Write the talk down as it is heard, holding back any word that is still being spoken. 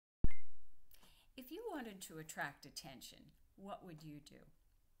If you wanted to attract attention, what would you do?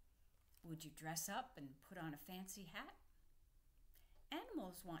 Would you dress up and put on a fancy hat?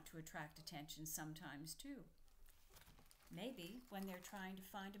 Animals want to attract attention sometimes too. Maybe when they're trying to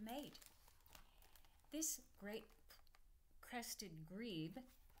find a mate. This great crested grebe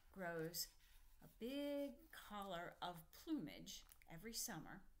grows a big collar of plumage every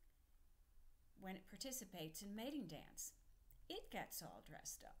summer when it participates in mating dance. It gets all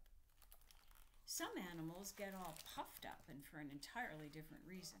dressed up. Some animals get all puffed up, and for an entirely different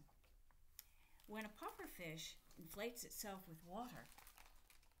reason. When a pufferfish inflates itself with water,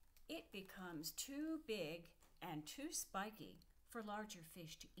 it becomes too big and too spiky for larger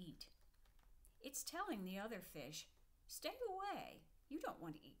fish to eat. It's telling the other fish, "Stay away. You don't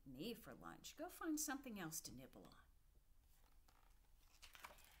want to eat me for lunch. Go find something else to nibble on."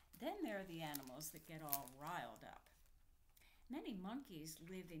 Then there are the animals that get all riled up. Many monkeys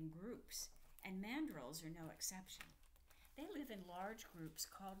live in groups, and mandrills are no exception. They live in large groups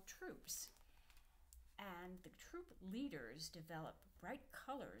called troops, and the troop leaders develop bright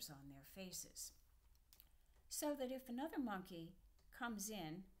colors on their faces, so that if another monkey comes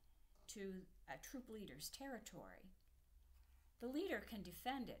in to a troop leader's territory, the leader can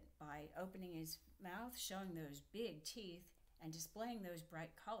defend it by opening his mouth, showing those big teeth, and displaying those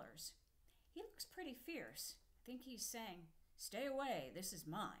bright colors. He looks pretty fierce. I think he's saying, "Stay away, this is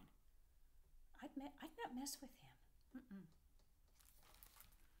mine." I'd not mess with him.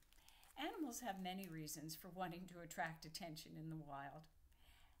 Animals have many reasons for wanting to attract attention in the wild,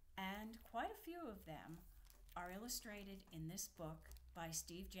 and quite a few of them are illustrated in this book by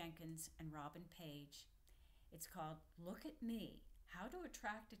Steve Jenkins and Robin Page. It's called "Look at Me: How to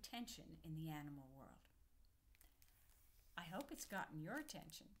Attract Attention in the Animal World." I hope it's gotten your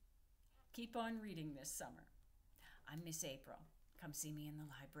attention. Keep on reading this summer. I'm Miss April. Come see me in the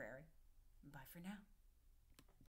library. Bye for now.